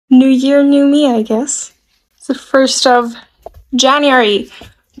New year, new me, I guess. It's the 1st of January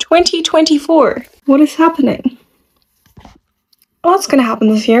 2024. What is happening? What's gonna happen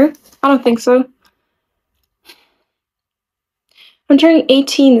this year? I don't think so. I'm turning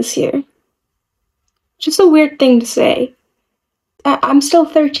 18 this year. Just a weird thing to say. I'm still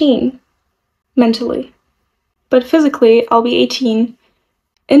 13, mentally. But physically, I'll be 18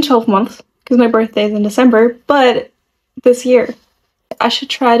 in 12 months, because my birthday is in December, but this year. I should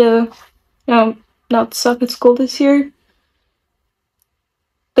try to, not suck at school this year.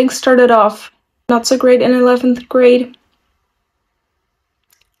 Things started off not so great in 11th grade.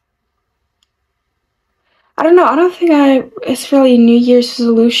 I don't know, I don't think it's really a New Year's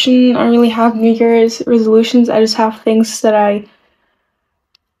resolution. I don't really have New Year's resolutions. I just have things that I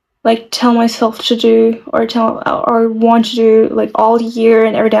tell myself to do or want to do all year,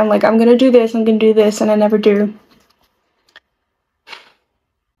 and every day I'm like, I'm gonna do this, and I never do.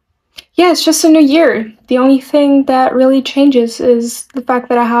 Yeah, it's just a new year. The only thing that really changes is the fact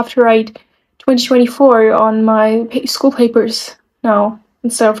that I have to write 2024 on my school papers now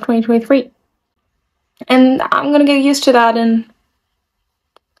instead of 2023. And I'm gonna get used to that in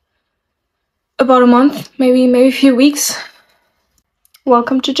about a month, maybe a few weeks.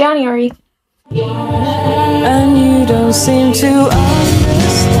 Welcome to January. And you don't seem to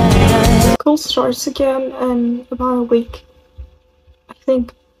understand. School starts again in about a week, I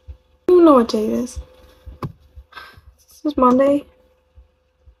think. I don't know what day it is. This is Monday.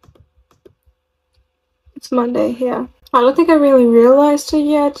 It's Monday, yeah. I don't think I really realized it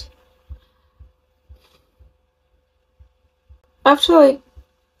yet. I have to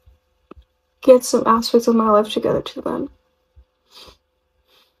get some aspects of my life together till then.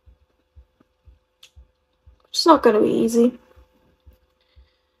 It's not gonna be easy.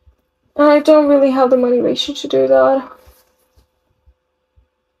 And I don't really have the motivation to do that.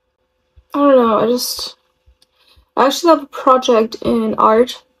 I don't know, I actually have a project in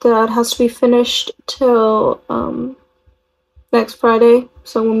art that has to be finished till next Friday,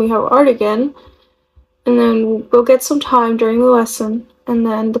 so when we have art again, and then we'll get some time during the lesson, and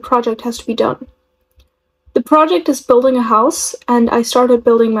then the project has to be done. The project is building a house, and I started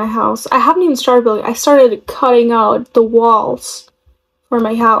building my house. I haven't even started building, I started cutting out the walls for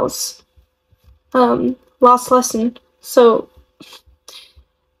my house last lesson,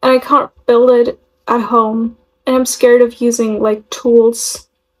 and I can't build it at home, and I'm scared of using tools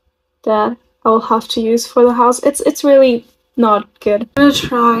that I will have to use for the house. It's really not good. I'm gonna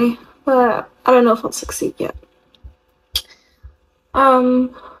try, but I don't know if I'll succeed yet. I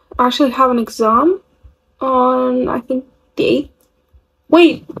actually have an exam on, I think, the 8th.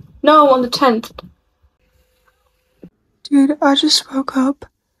 Wait, no, on the 10th. Dude, I just woke up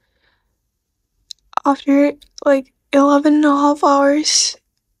after 11.5 hours.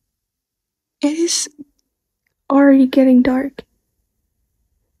 It is already getting dark,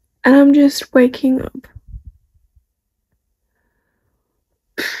 and I'm just waking up.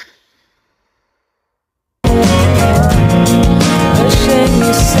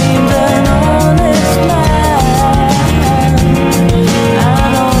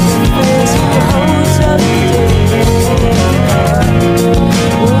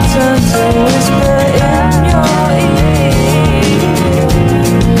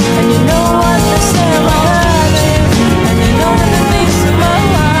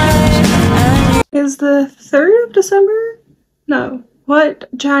 Is the 3rd of December? No. What?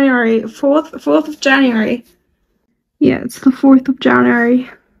 January. 4th of January. Yeah, it's the 4th of January.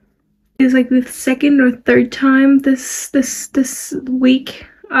 It's the 2nd or 3rd time this week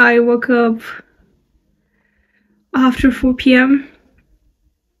I woke up after 4 p.m.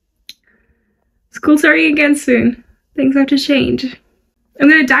 School's starting again soon. Things have to change. I'm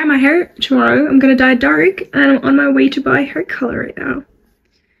gonna dye my hair tomorrow. I'm gonna dye it dark, and I'm on my way to buy hair color right now.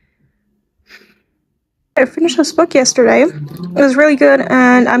 I finished this book yesterday. It was really good,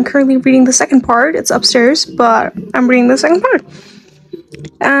 and I'm currently reading the second part. It's upstairs, but I'm reading the second part.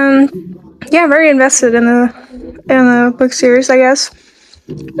 Yeah, very invested in the book series, I guess.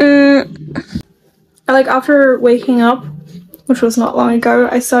 After waking up, which was not long ago,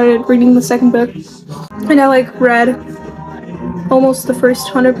 I started reading the second book, and I read almost the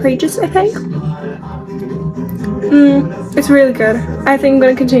first 100 pages, I think. It's really good. I think I'm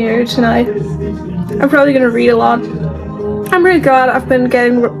gonna continue tonight. I'm probably gonna read a lot. I'm really glad I've been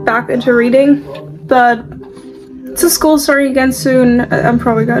getting back into reading, but since school's starting again soon, I'm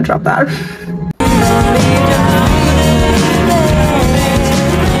probably gonna drop that.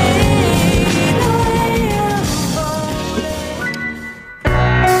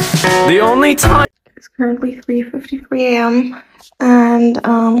 The only time it's Currently 3:53 a.m. and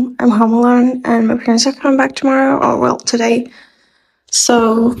I'm home alone and my parents are coming back tomorrow, or well, today.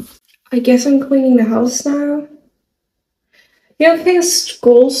 So I guess I'm cleaning the house now. You don't think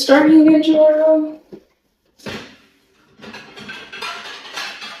school's starting again tomorrow?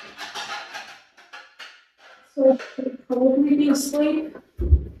 So I'll probably be asleep.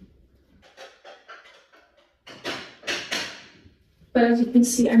 But as you can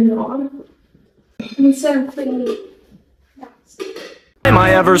see, I'm not. Instead of cleaning the house. Time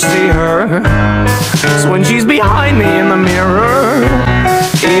I ever see her is when she's behind me in the mirror.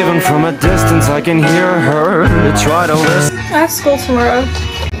 Even from a distance I can hear her to try to listen. I have school tomorrow.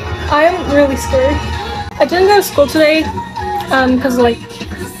 I am really scared. I didn't go to school today because like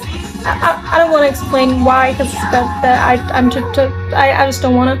I don't want to explain why, because I just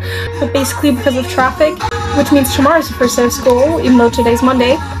don't want to. But basically because of traffic, which means tomorrow's the first day of school, even though today's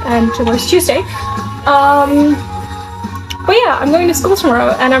Monday and tomorrow's Tuesday. But yeah, I'm going to school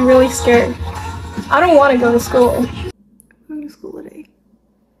tomorrow and I'm really scared. I don't want to go to school. I'm going to school today.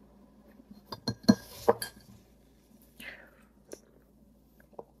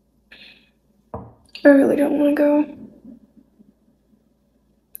 I really don't want to go.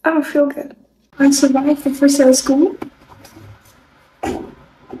 I don't feel good. I survived the first day of school.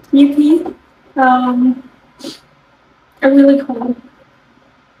 Yuki. I'm really cold.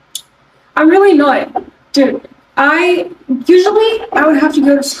 I'm really not. Dude, I would have to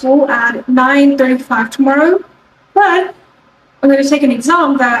go to school at 9:35 tomorrow, but I'm going to take an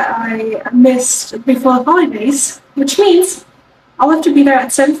exam that I missed before the holidays, which means I'll have to be there at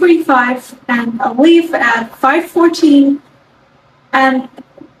 7:45 and I'll leave at 5:14, and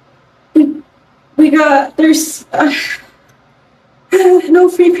there's no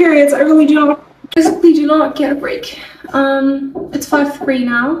free periods. I really physically do not get a break. It's 5:03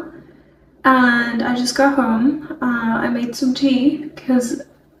 now, and I just got home. I made some tea because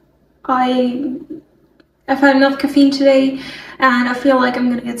I've had enough caffeine today, and I feel like I'm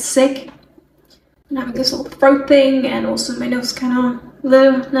gonna get sick. I'm having this little throat thing, and also my nose kind of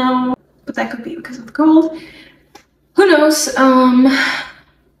low now, but that could be because of the cold. Who knows?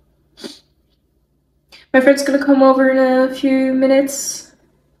 My friend's gonna come over in a few minutes.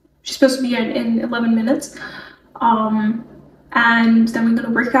 She's supposed to be in 11 minutes. And then we're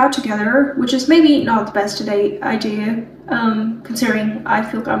gonna work out together, which is maybe not the best idea, considering I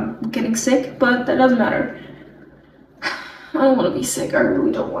feel like I'm getting sick, but that doesn't matter. I don't want to be sick. I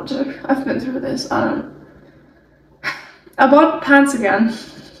really don't want to. I've been through this. I bought pants again.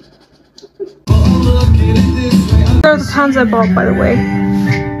 These are the pants I bought, by the way.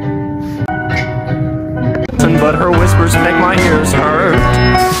 But her whispers make my ears hurt.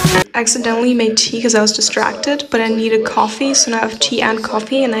 Accidentally made tea because I was distracted, but I needed coffee, so now I have tea and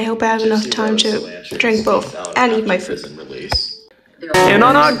coffee, and I hope I have enough time to drink both and eat my food. And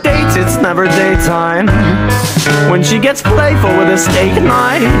on our dates, it's never daytime. When she gets playful with a steak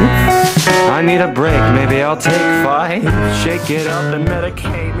knife, I need a break, maybe I'll take 5. Shake it up and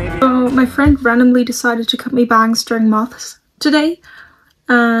medicate, maybe. So my friend randomly decided to cut me bangs during maths today,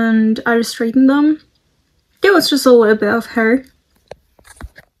 and I just straightened them. It was just a little bit of hair.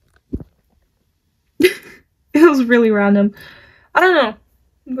 It was really random. I don't know.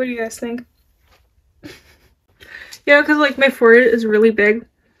 What do you guys think? Yeah, because like my forehead is really big,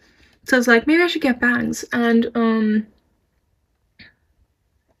 so I was like, maybe I should get bangs. And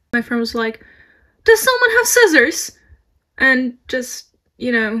my friend was like, does someone have scissors? And just,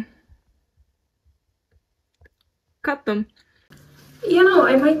 you know, cut them. You know,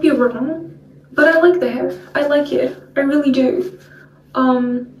 I might be wrong, but I like the hair. I like it. I really do.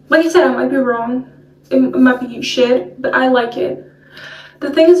 Like I said, I might be wrong. It might be shit, but I like it.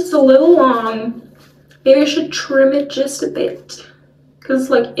 The thing is, it's a little long. Maybe I should trim it just a bit, cause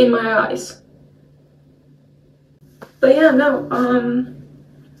like in my eyes. But yeah, no,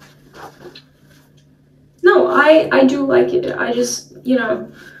 I do like it. I just, you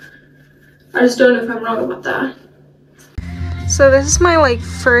know, I just don't know if I'm wrong about that. So this is my like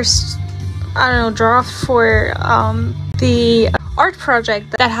first, I don't know, draft for the art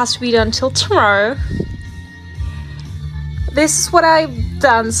project that has to be done till tomorrow. This is what I've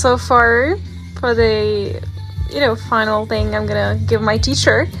done so far for the, you know, final thing I'm gonna give my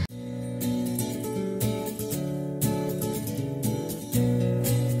teacher.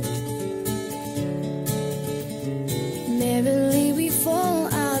 Merrily we fall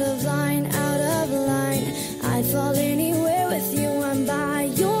out of line, I'd fall anywhere with you, I'm by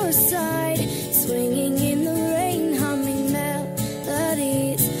your side, swinging in the rain, humming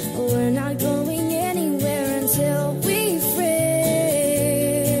melodies. We're not going anywhere until we freeze.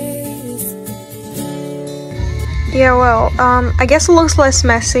 Yeah, well, I guess it looks less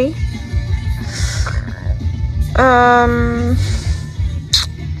messy.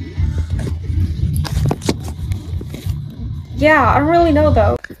 Yeah, I don't really know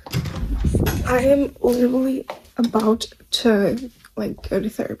though. I am literally about to like go to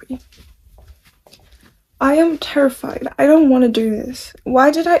therapy. I am terrified. I don't want to do this.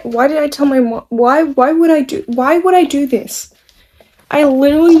 Why did I tell my mom? Why would I do this? I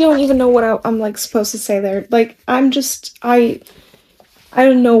literally don't even know what I'm like supposed to say there. Like, I'm just, I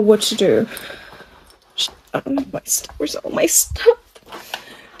don't know what to do. My stuff, where's all my stuff?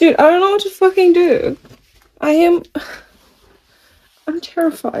 Dude, I don't know what to fucking do. I'm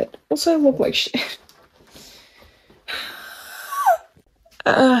terrified. Also, I look like shit.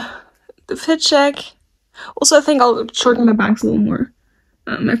 The fit check. Also, I think I'll shorten my bangs a little more.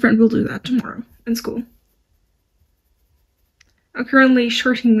 My friend will do that tomorrow in school. I'm currently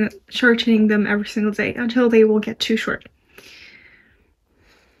shortening them every single day until they will get too short.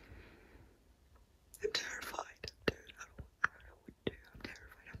 I'm terrified. Dude, I don't know what to do. I'm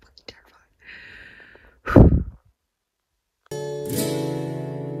terrified. I'm fucking terrified.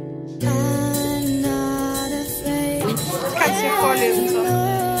 I'm not afraid.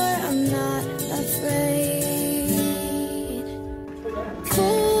 I'm not afraid.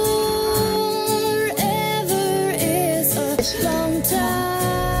 Forever is a long time.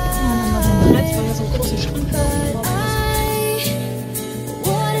 But I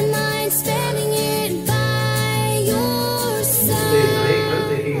wouldn't mind spending it by your side.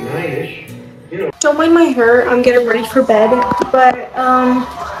 Don't mind my hair. I'm getting ready for bed. But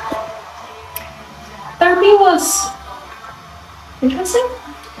therapy was interesting.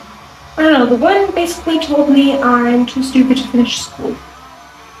 I don't know. The one basically told me I'm too stupid to finish school.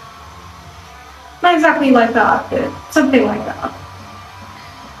 Not exactly like that, but something like that.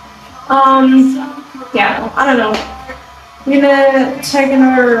 Yeah, I don't know. I'm gonna take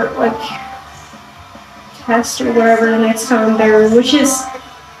another like test or whatever the next time I'm there, which is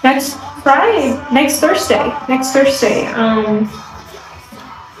next Thursday.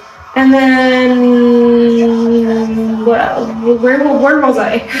 And then where was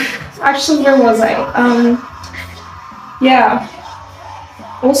I? Actually, where was I? Yeah.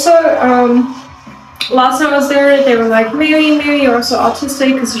 Also, last time I was there, they were like, maybe you're also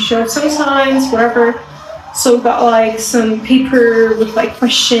autistic because you showed some signs, whatever. So we got like some paper with like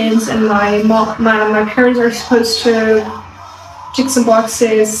questions, and my parents are supposed to tick some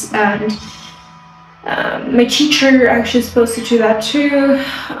boxes, and my teacher actually supposed to do that too.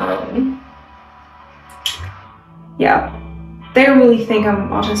 Yeah, they really think I'm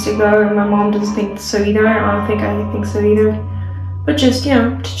autistic though, and my mom doesn't think so either. I don't think I think so either, but just, you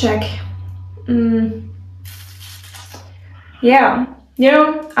know, to check. Yeah, you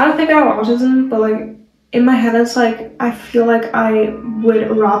know, I don't think I have autism, but like in my head it's like I feel like I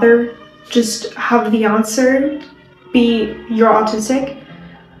would rather just have the answer be you're autistic,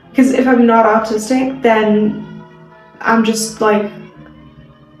 because if I'm not autistic, then I'm just like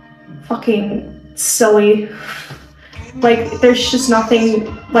fucking silly. Like, there's just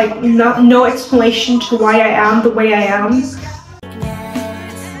nothing, like, no explanation to why I am the way I am.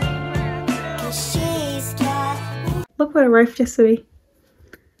 Look what I arrived yesterday.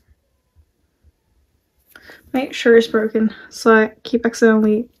 My shirt is broken, so I keep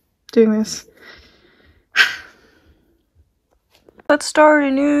accidentally doing this. Let's start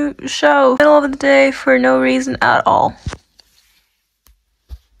a new show. Middle of the day for no reason at all.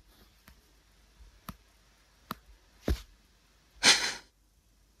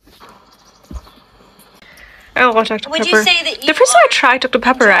 I love Dr. Pepper. Would you say that the first time I tried Dr.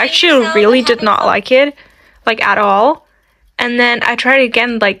 Pepper, I actually really did not like it, like at all. And then I tried it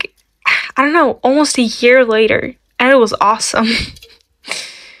again, like, I don't know, almost a year later, and it was awesome.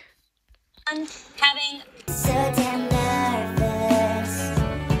 having So damn nervous.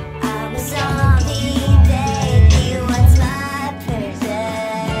 I'm a zombie, baby. What's my purpose?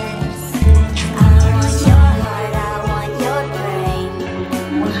 I want your heart, I want your brain,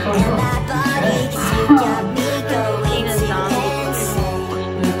 and my body, 'cause you got me going insane.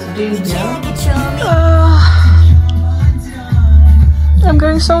 Can't control me. I'm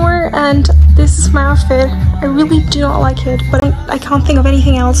going somewhere, and this is my outfit. I really do not like it, but I can't think of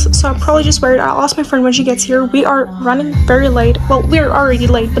anything else, so I'll probably just wear it. I'll ask my friend when she gets here. We are running very late. Well, we're already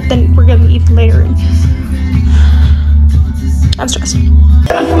late, but then we're gonna eat later. I'm stressed. I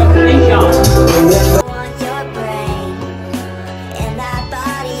want your brain and that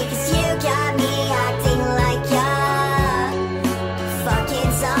body, 'cause you got me acting like you're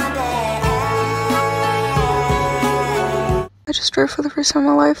fucking zombie. I just drove for the first time in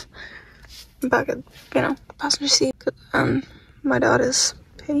my life. I'm back at, the passenger seat. My dad is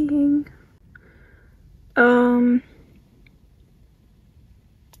paying.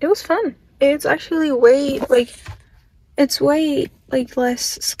 It was fun. It's actually way,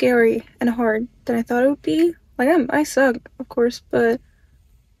 less scary and hard than I thought it would be. I suck, of course, but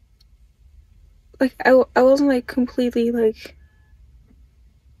I wasn't completely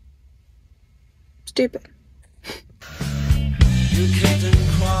stupid.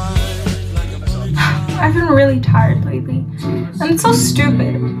 I've been really tired lately, and it's so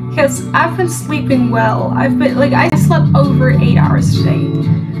stupid because I've been sleeping well. I slept over 8 hours today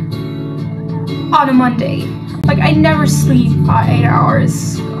on a Monday. I never sleep 8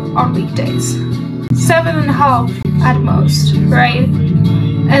 hours on weekdays. 7.5 at most, right?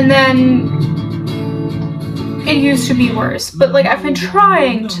 And then it used to be worse, but I've been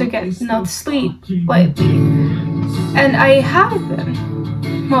trying to get enough sleep lately, and I have been,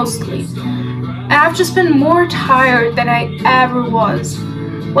 mostly. And I've just been more tired than I ever was.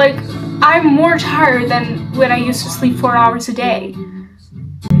 I'm more tired than when I used to sleep 4 hours a day.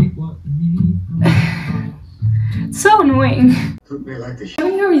 It's so annoying.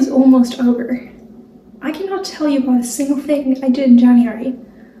 January is almost over. I cannot tell you about a single thing I did in January.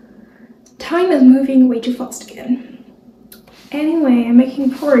 Time is moving way too fast again. Anyway, I'm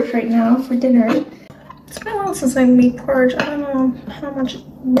making porridge right now for dinner. It's been a while since I made porridge. I don't know how much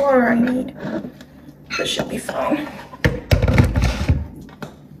water I need. This should be fine.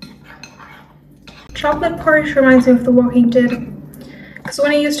 Chocolate porridge reminds me of The Walking Dead. Because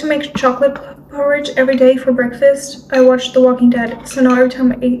when I used to make chocolate porridge every day for breakfast, I watched The Walking Dead. So now every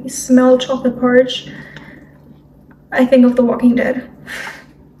time I smell chocolate porridge, I think of The Walking Dead.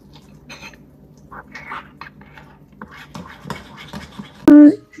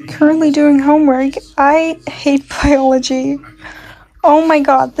 Currently doing homework. I hate biology. Oh my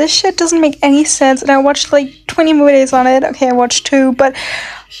god, this shit doesn't make any sense, and I watched 20 videos on it. Okay, I watched 2, but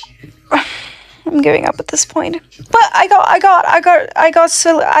I'm giving up at this point. But I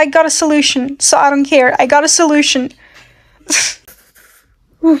got a solution, so I don't care. I got a solution.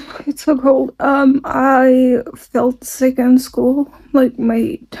 It's so cold. I felt sick in school.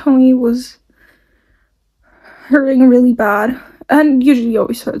 My tummy was hurting really bad, and usually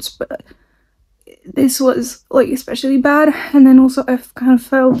always hurts, but this was especially bad. And then also I've kind of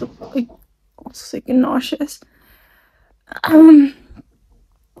felt sick and nauseous. And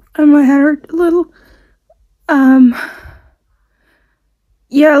my head hurt a little.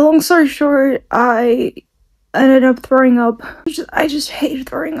 Yeah, long story short, I ended up throwing up. I just hate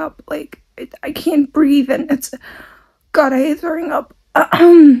throwing up. I can't breathe, and God, I hate throwing up.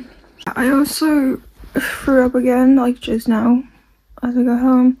 I also threw up again, just now, as I got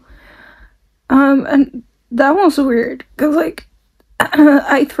home. And that was weird, because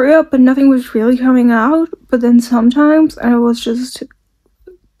I threw up and nothing was really coming out, but then sometimes, and it was just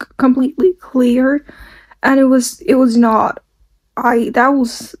completely clear, and it was not.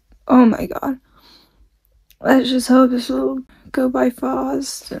 Oh my god. Let's just hope this will go by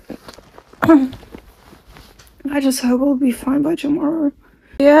fast. I just hope I'll be fine by tomorrow.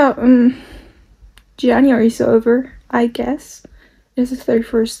 Yeah, January's over, I guess. It's the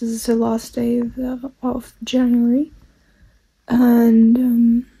 31st. This is the last day of January.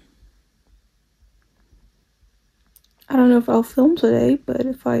 And, I don't know if I'll film today, but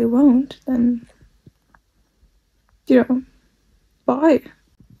if I won't, then, bye.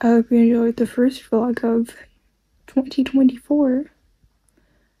 I hope you enjoyed the first vlog of 2024.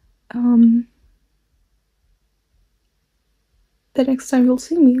 The next time you'll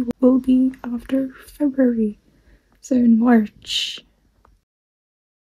see me will be after February, so in March.